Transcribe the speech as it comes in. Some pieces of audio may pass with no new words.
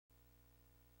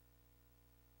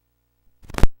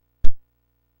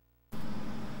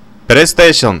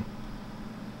PlayStation.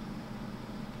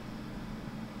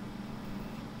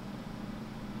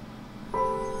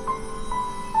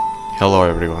 Hello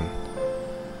everyone.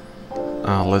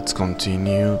 Let's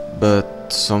continue,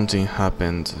 but something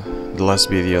happened. The last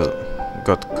video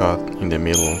got caught in the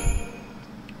middle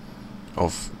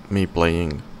of me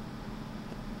playing,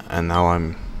 and now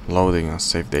I'm loading a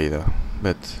save data,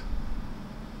 but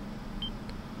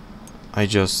I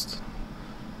just,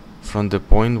 from the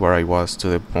point where I was to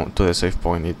the save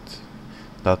point,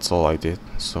 that's all I did,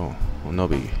 so no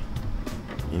big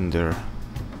in there.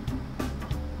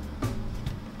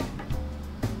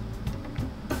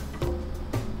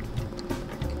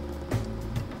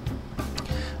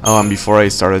 Oh, and before I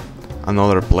started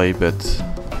another play, but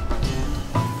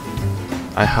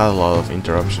I had a lot of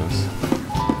interruptions.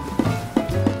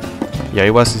 Yeah,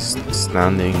 I was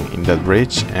standing in that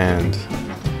bridge and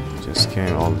just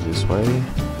came all this way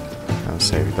and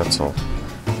saved, that's all.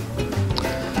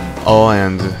 Oh,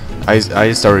 and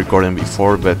I started recording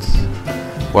before, but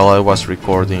while I was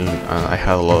recording, I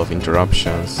had a lot of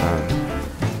interruptions and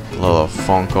a lot of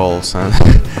phone calls, and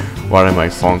one of my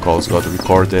phone calls got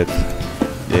recorded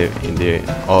in the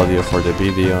audio for the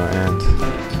video, and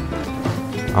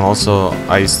also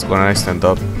when I stand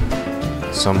up,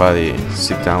 somebody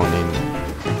sit down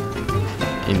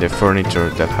in the furniture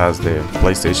that has the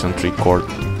PlayStation 3 cord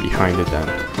behind it, and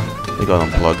it got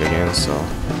unplugged again, so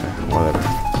whatever.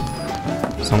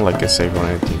 It's not like a save or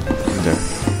anything in there.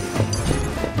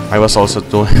 I was also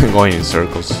going in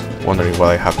circles, wondering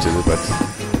what I have to do, but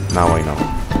now I know.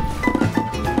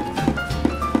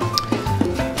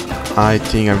 I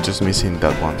think I'm just missing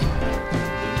that one.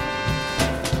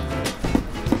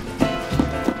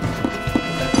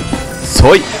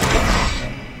 Soy!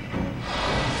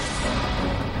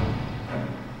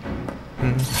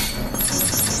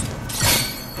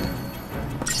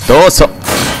 Dozo!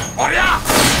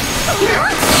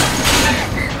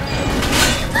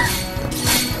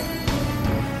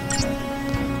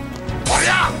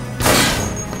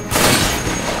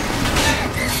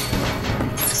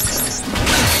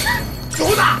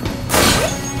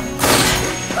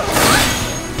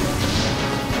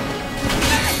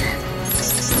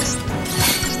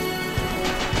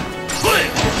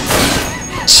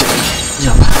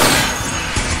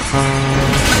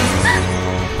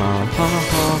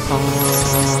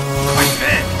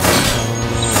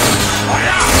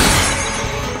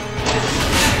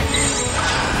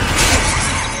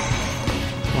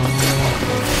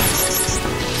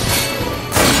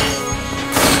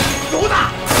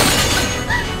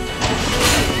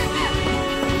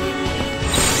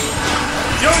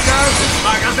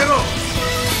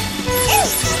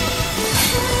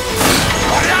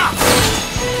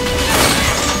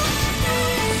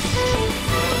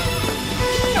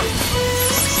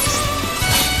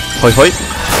 Hoi-hoi!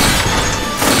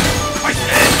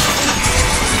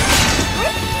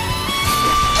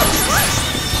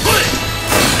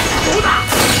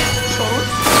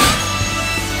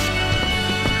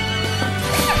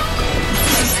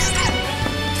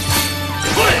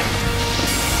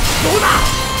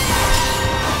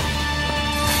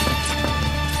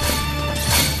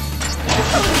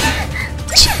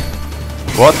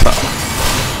 What the?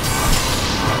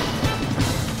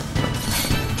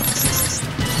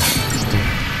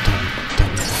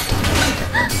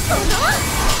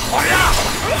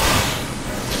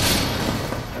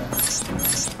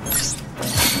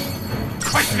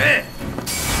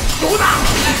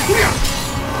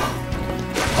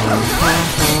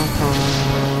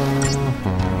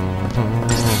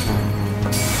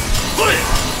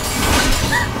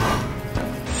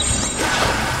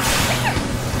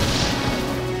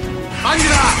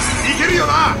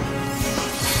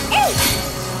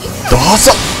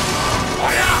 Dozo!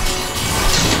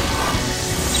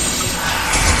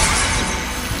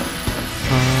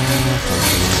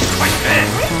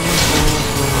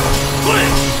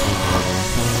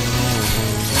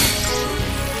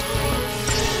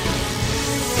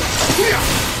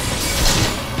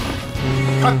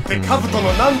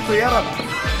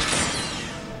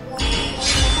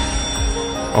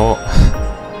 Oh,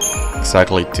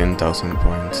 exactly 10,000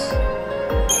 points.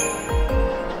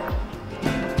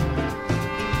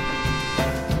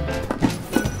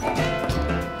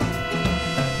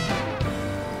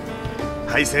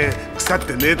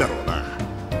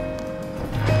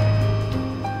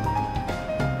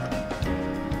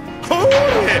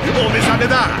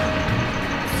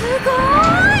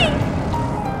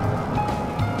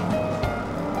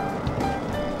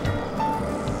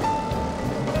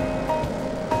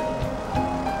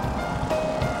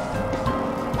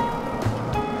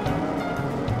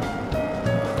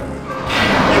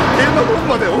 なもん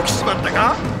まで起きちまった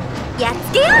か。やっ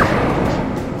つけよう。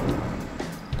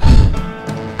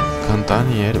簡単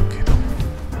に言えるけど。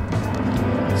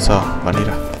さあバニ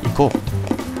ラ行こう。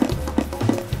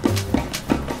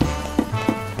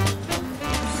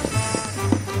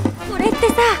これって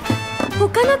さ、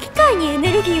他の機械にエ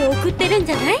ネルギーを送ってるん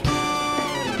じゃない？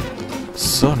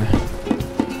そうね。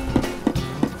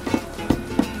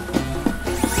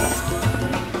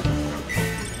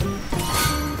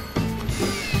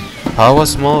Power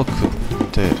smoke っ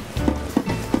て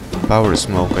Power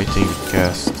smoke I think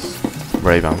casts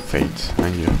Brave and Fate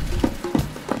and you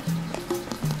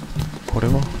これ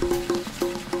は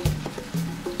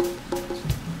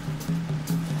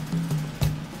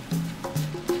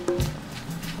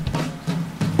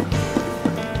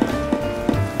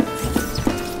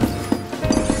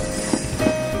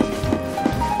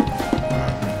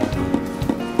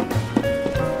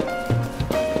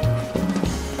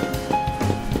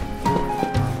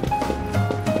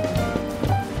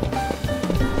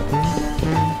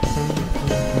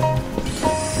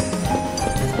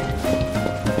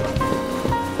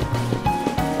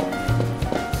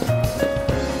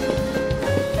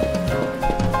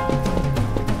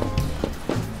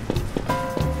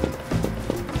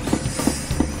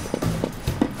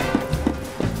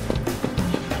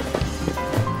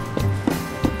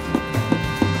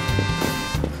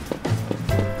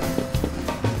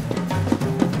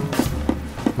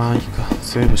まあいいか、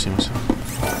セーブしましょう。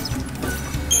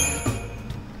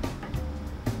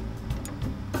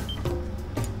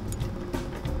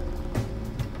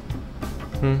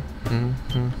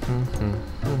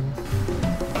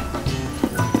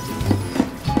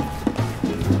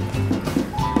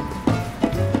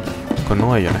これの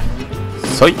はいいよね。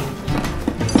そい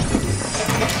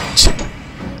ちっ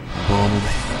ボム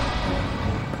ね。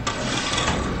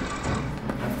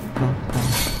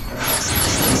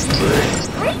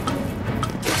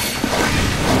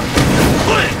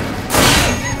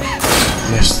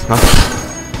よし、なんとか。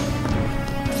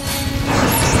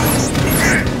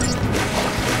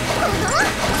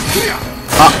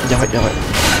あ、やばいやばい。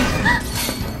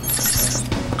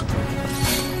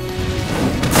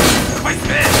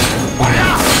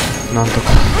なんとか。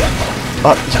あ、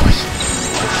やばい。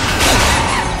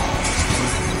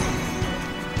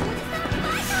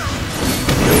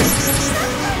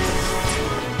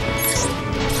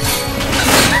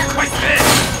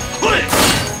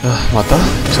あ、また？ち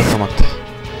ょっと待って。